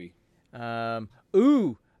that movie. Kevin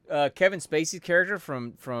Spacey's character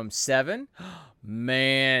from Seven.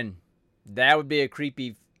 Man, that would be a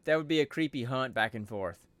creepy hunt back and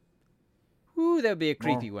forth. Ooh, that would be a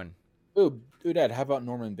creepy one. Ooh, Dad, how about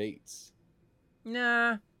Norman Bates?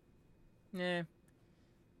 Nah.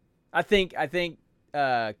 I think Kevin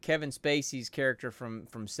Spacey's character from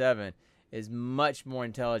Seven is much more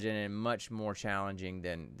intelligent and much more challenging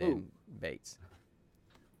than Bates.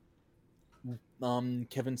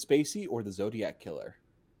 Kevin Spacey or the Zodiac Killer?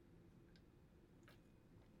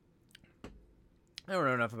 I don't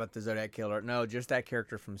know enough about the Zodiac Killer. No, just that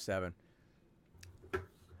character from Seven. Really?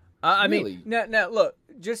 I mean, no, look,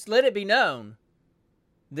 just let it be known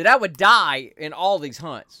that I would die in all these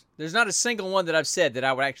hunts. There's not a single one that I've said that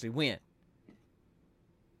I would actually win.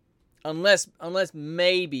 Unless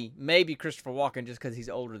maybe Christopher Walken, just because he's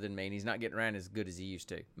older than me and he's not getting around as good as he used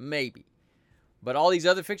to. Maybe. But all these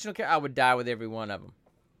other fictional characters, I would die with every one of them.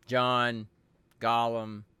 John,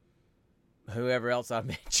 Gollum, whoever else I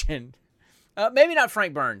mentioned. Maybe not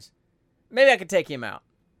Frank Burns. Maybe I could take him out.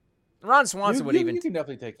 Ron Swanson would even. You can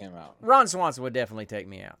definitely take him out. Ron Swanson would definitely take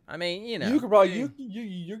me out. I mean, you know. You could probably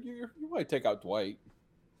you might take out Dwight.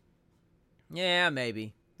 Yeah,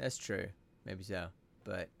 maybe that's true. Maybe so,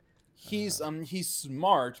 but. He's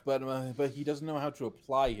smart, but he doesn't know how to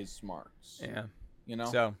apply his smarts. Yeah, you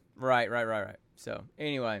know. So right. So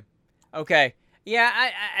anyway, okay, yeah,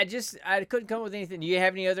 I couldn't come up with anything. Do you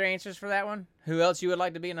have any other answers for that one? Who else you would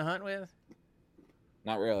like to be in a hunt with?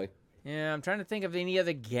 Not really. Yeah, I'm trying to think of any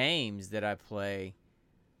other games that I play.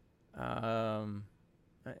 No,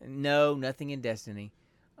 nothing in Destiny.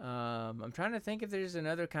 I'm trying to think if there's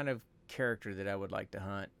another kind of character that I would like to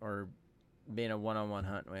hunt or be in a one-on-one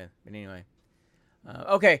hunt with. But anyway,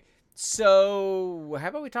 okay. So how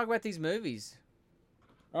about we talk about these movies?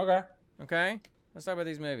 Okay. Okay, let's talk about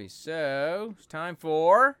these movies. So it's time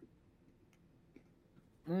for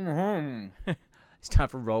it's time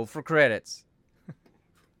for roll for credits.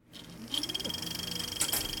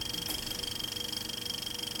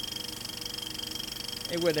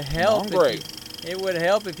 It would help. It would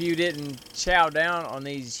help if you didn't chow down on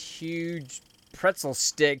these huge pretzel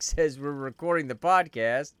sticks as we're recording the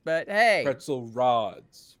podcast. But hey, Pretzel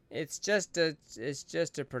rods. it's just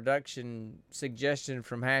a production suggestion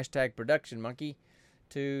from #ProductionMonkey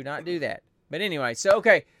to not do that. But anyway, so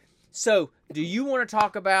okay, so do you want to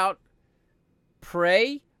talk about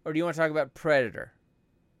Prey or do you want to talk about Predator?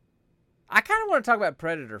 I kind of want to talk about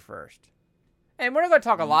Predator first. And we're not going to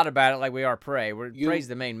talk a lot about it like we are Prey. Prey's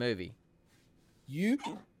the main movie. You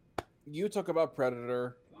talk about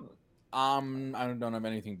Predator. I don't have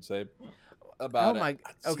anything to say about it. Oh my.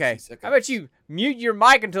 Okay. How about you mute your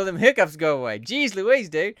mic until them hiccups go away? Jeez Louise,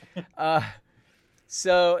 dude.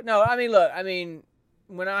 So no, I mean, look,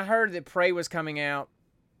 when I heard that Prey was coming out,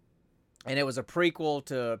 and it was a prequel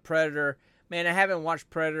to Predator, man, I haven't watched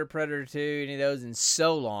Predator, Predator 2, any of those in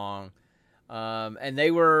so long. And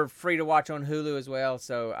they were free to watch on Hulu as well,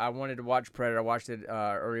 so I wanted to watch Predator. I watched it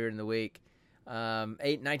earlier in the week.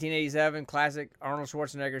 1987, classic Arnold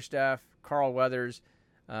Schwarzenegger stuff, Carl Weathers,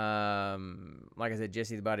 like I said,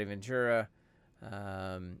 Jesse the Body Ventura,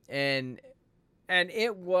 and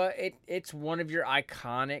it's one of your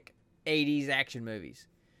iconic 80s action movies,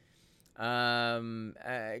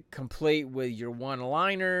 complete with your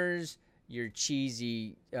one-liners, your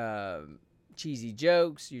cheesy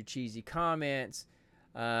jokes, your cheesy comments,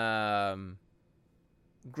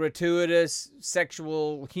 gratuitous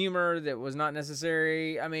sexual humor that was not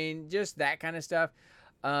necessary. I mean, just that kind of stuff.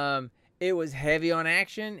 It was heavy on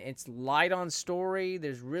action. It's light on story.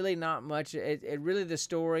 There's really not much. It really, the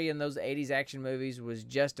story in those 80s action movies was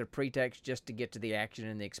just a pretext just to get to the action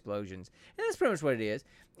and the explosions. And that's pretty much what it is.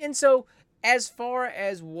 And so as far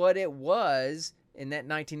as what it was in that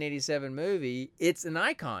 1987 movie, it's an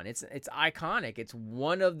icon. It's iconic. It's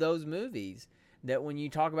one of those movies that when you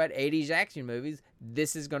talk about 80s action movies,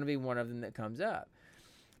 this is going to be one of them that comes up.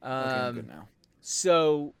 Okay, good now.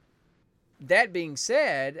 So that being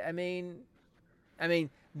said, I mean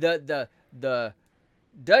the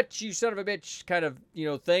Dutch you son of a bitch kind of,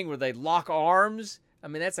 thing where they lock arms. I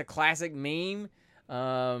mean, that's a classic meme.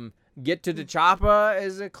 Get to the Choppah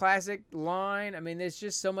is a classic line. I mean, there's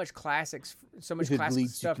just so much classics, so much classic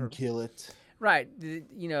bleeds, stuff. you can kill it. Right.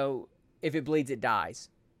 If it bleeds, it dies.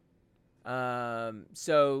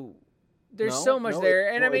 So there's so much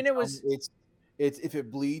there. And it was... It's if it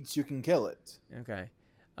bleeds, you can kill it. Okay.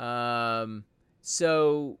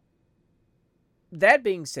 So that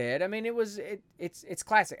being said, it's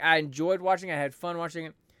classic. I enjoyed watching it. I had fun watching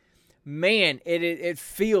it. Man, it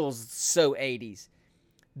feels so 80s.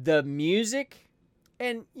 The music,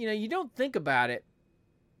 and you don't think about it,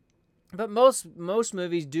 but most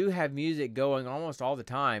movies do have music going almost all the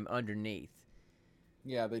time underneath.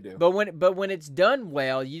 Yeah, they do. But when it's done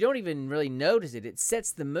well, you don't even really notice it. It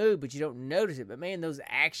sets the mood, but you don't notice it. But man, those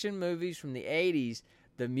action movies from the 80s,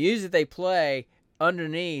 the music they play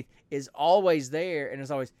underneath is always there, and it's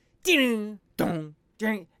always ding dong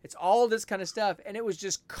ding. It's all this kind of stuff, and it was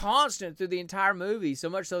just constant through the entire movie. So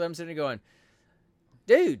much so that I'm sitting there going,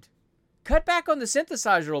 dude, cut back on the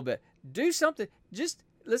synthesizer a little bit. Do something. Just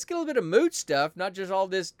let's get a little bit of mood stuff, not just all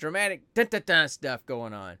this dramatic dun-dun-dun stuff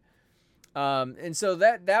going on. And so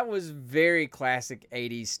that was very classic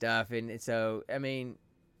 80s stuff. And so,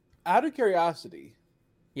 out of curiosity,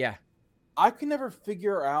 yeah, I could never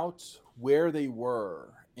figure out where they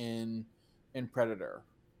were in Predator.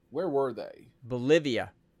 Where were they?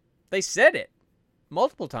 Bolivia. They said it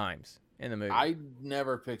multiple times in the movie. I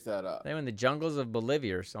never picked that up. They were in the jungles of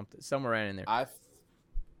Bolivia or something, somewhere around in there.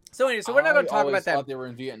 So we're not going to talk about that. I thought they were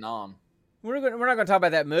in Vietnam. We're not going to talk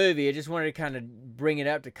about that movie. I just wanted to kind of bring it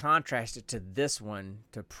up to contrast it to this one,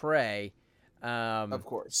 to Prey. Of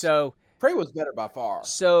course. So Prey was better by far.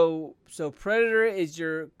 So Predator is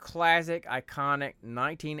your classic, iconic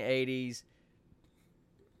 1980s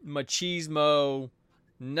machismo,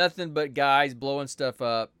 nothing but guys blowing stuff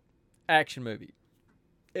up action movie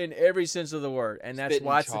in every sense of the word, and that's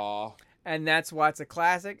why it's a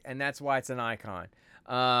classic, and that's why it's an icon.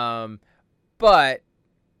 But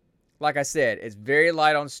like I said, it's very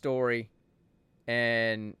light on story,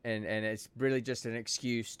 and it's really just an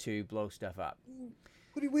excuse to blow stuff up.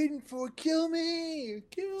 What are you waiting for? Kill me!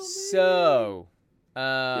 Kill me! So,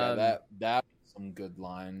 Yeah, that some good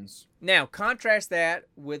lines. now contrast that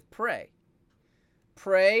with Prey.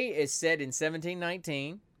 Prey is set in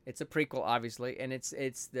 1719. It's a prequel, obviously, and it's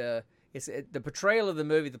the portrayal of the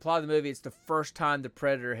movie, the plot of the movie. It's the first time the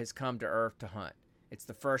predator has come to Earth to hunt. It's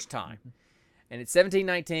the first time, and it's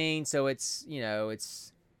 1719, so it's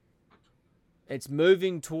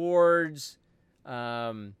moving towards,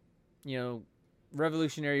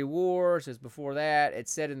 Revolutionary War. Says before that,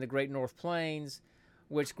 it's set in the Great North Plains,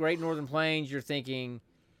 which Great Northern Plains, you're thinking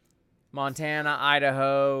Montana,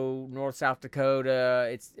 Idaho, North South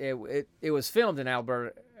Dakota. It was filmed in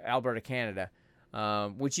Alberta, Canada,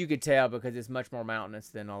 which you could tell because it's much more mountainous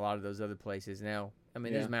than a lot of those other places. Now, I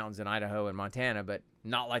mean, there's mountains in Idaho and Montana, but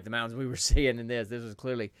not like the mountains we were seeing in this. This was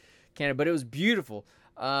clearly Canada, but it was beautiful.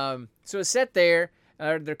 So it's set there.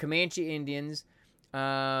 They're Comanche Indians,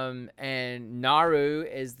 and Naru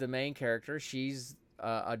is the main character. She's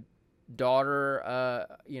a daughter,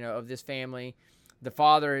 of this family. The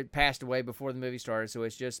father had passed away before the movie started, so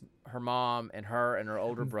it's just her mom and her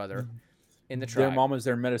older brother in the tribe. Their mom is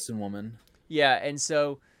their medicine woman. Yeah, and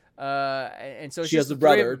so She has a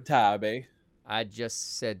brother, Tabe. I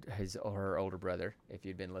just said her older brother. If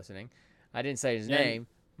you'd been listening, I didn't say his name,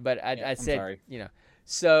 but I said, sorry.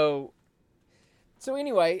 So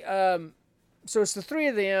anyway, so it's the three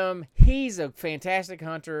of them. He's a fantastic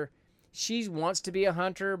hunter. She wants to be a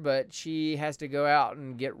hunter, but she has to go out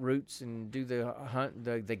and get roots and do the hunt,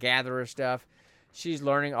 the gatherer stuff. She's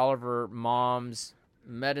learning all of her mom's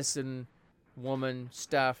medicine woman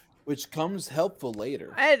stuff, which comes helpful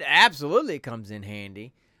later. It absolutely comes in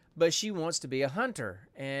handy, but she wants to be a hunter,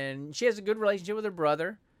 and she has a good relationship with her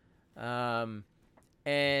brother, and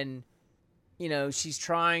she's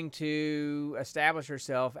trying to establish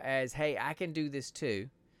herself as, hey, I can do this too.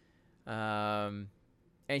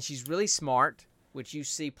 And she's really smart, which you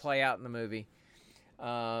see play out in the movie.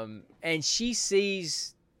 And she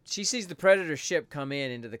sees the Predator ship come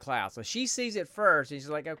into the cloud. So she sees it first, and she's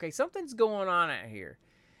like, okay, something's going on out here.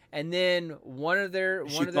 And then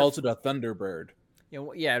she calls it a Thunderbird.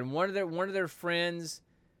 And one of their friends,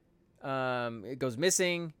 it goes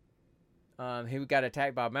missing. He got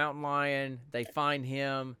attacked by a mountain lion. They find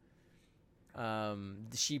him.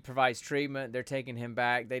 She provides treatment. They're taking him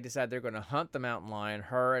back. They decide they're going to hunt the mountain lion,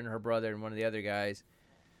 her and her brother and one of the other guys.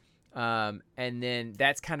 And then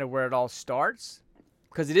that's kind of where it all starts,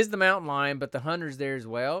 because it is the mountain lion, but the hunter's there as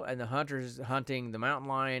well, and the hunter's hunting the mountain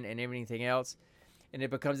lion and everything else, and it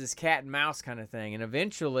becomes this cat and mouse kind of thing. And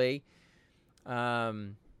eventually,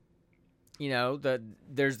 there's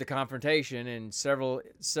the confrontation, and several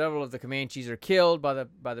of the Comanches are killed by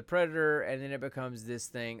the predator, and then it becomes this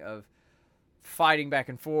thing of fighting back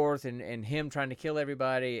and forth, and him trying to kill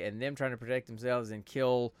everybody, and them trying to protect themselves and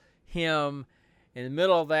kill him. In the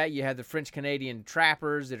middle of that, you have the French-Canadian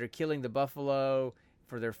trappers that are killing the buffalo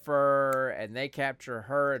for their fur, and they capture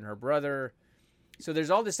her and her brother. So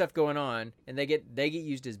there's all this stuff going on, and they get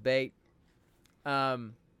used as bait.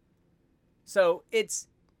 So it's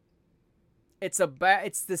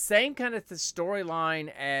the same kind of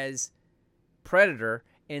storyline as Predator,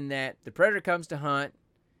 in that the Predator comes to hunt,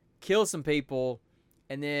 kill some people,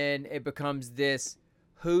 and then it becomes this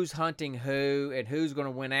who's hunting who and who's going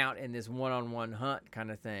to win out in this one-on-one hunt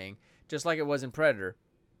kind of thing, just like it was in Predator.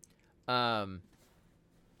 But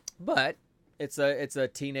it's a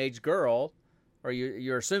teenage girl, or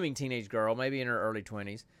you're assuming teenage girl, maybe in her early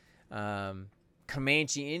 20s,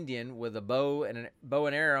 Comanche Indian with a bow and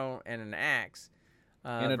arrow and an axe,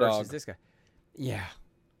 and a versus dog. This guy. Yeah.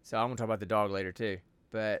 So I'm gonna talk about the dog later too,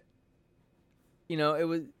 but it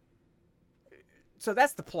was. So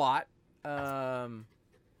that's the plot. But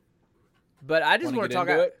I just want to talk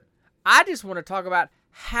about. I just want to talk about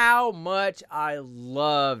how much I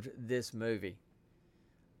loved this movie.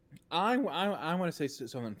 I want to say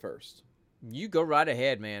something first. You go right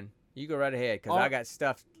ahead, man. You go right ahead, because I got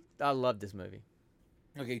stuff. I love this movie.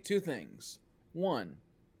 Okay, two things. One,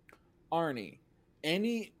 Arnie,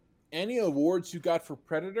 any awards you got for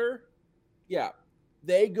Predator, yeah,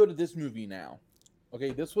 they go to this movie now.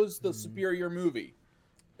 Okay, this was the superior movie.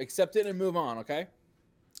 Accept it and move on, okay?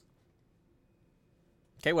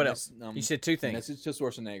 Okay, what else? You said two things. Message to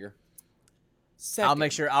Schwarzenegger. Second,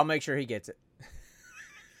 I'll make sure he gets it.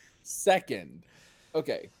 Second,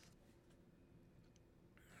 okay.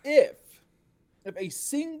 If a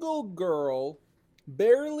single girl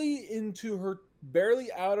barely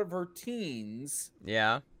out of her teens,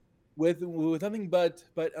 with nothing but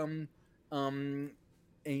a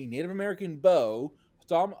Native American bow,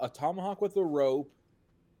 a tomahawk with a rope,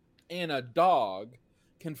 and a dog,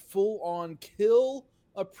 can full on kill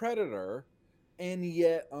a predator, and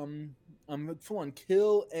yet full on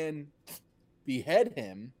kill and behead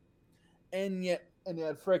him, and yet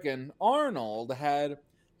frickin' Arnold had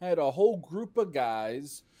a whole group of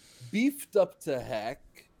guys beefed up to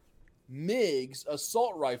heck, MiGs,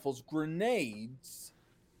 assault rifles, grenades,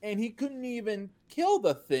 and he couldn't even kill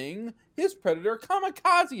the thing. His predator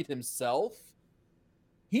kamikazed himself.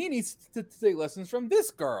 He needs to take lessons from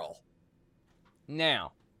this girl.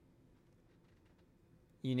 Now,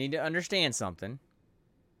 you need to understand something.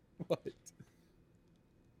 What?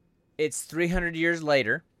 It's 300 years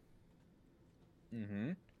later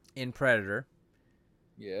Mm-hmm. in Predator.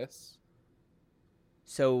 Yes.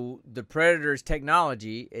 So the Predator's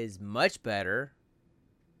technology is much better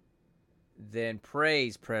than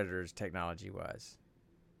Prey's Predator's technology was.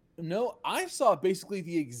 No, I saw basically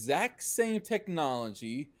the exact same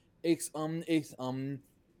technology,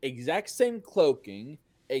 exact same cloaking,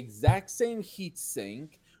 exact same heat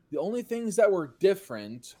sink. The only things that were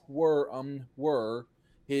different were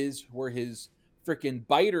his freaking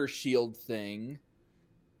biter shield thing,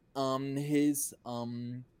 his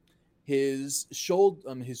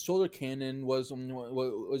shoulder cannon was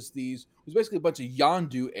basically a bunch of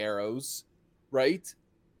Yondu arrows, right?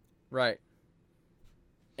 Right.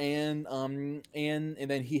 And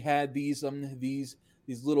then he had these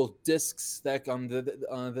little discs that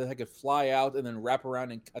that I could fly out and then wrap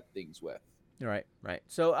around and cut things with. Right.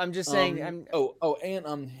 So I'm just saying.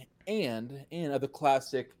 And the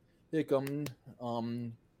classic like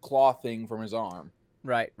claw thing from his arm.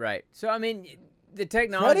 Right. So I mean, the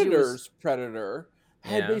technology Predator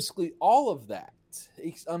had basically all of that,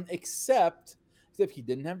 except he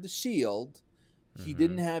didn't have the shield. He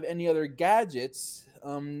didn't have any other gadgets.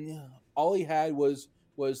 All he had was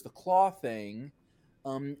the claw thing,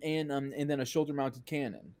 and then a shoulder-mounted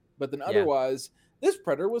cannon. But then otherwise, this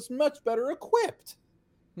Predator was much better equipped.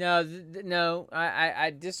 No, no,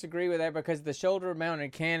 I disagree with that because the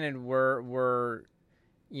shoulder-mounted cannon were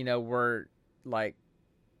like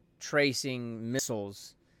tracing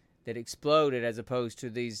missiles that exploded as opposed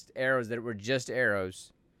to these arrows that were just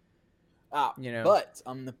arrows. But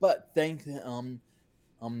thanks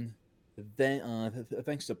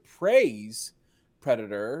to Prey's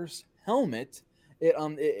Predator's helmet,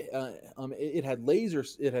 it had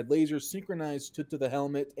lasers synchronized to the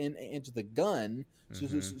helmet and to the gun.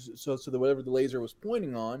 So that whatever the laser was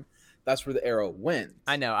pointing on, that's where the arrow went.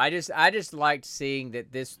 I know. I just liked seeing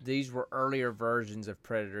that these were earlier versions of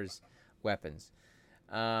Predator's weapons.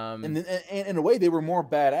 And in a way, they were more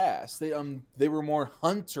badass. They were more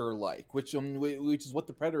hunter-like, which is what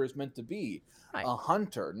the Predator is meant to be, right. A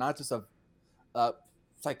hunter, not just a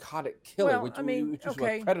psychotic killer, which is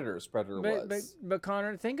what Predator was. But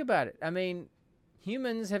Connor, think about it. I mean,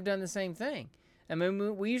 humans have done the same thing. I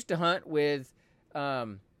mean, we used to hunt with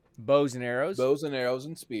bows and arrows,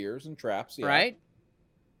 and spears and traps, yeah. Right?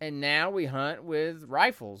 And now we hunt with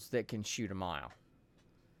rifles that can shoot a mile.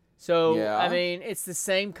 So, I mean, it's the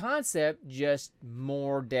same concept, just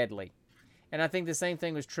more deadly. And I think the same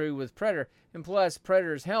thing was true with Predator. And plus,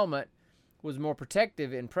 Predator's helmet was more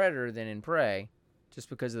protective in Predator than in Prey, just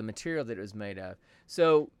because of the material that it was made of.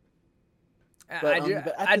 So,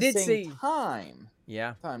 I did see time.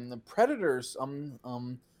 Yeah. The Predators,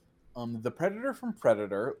 the Predator from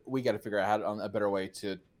Predator. We got to figure out a better way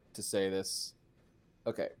to say this.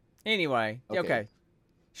 Okay. Anyway, okay.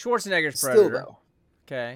 Schwarzenegger's Predator. Still though. Okay.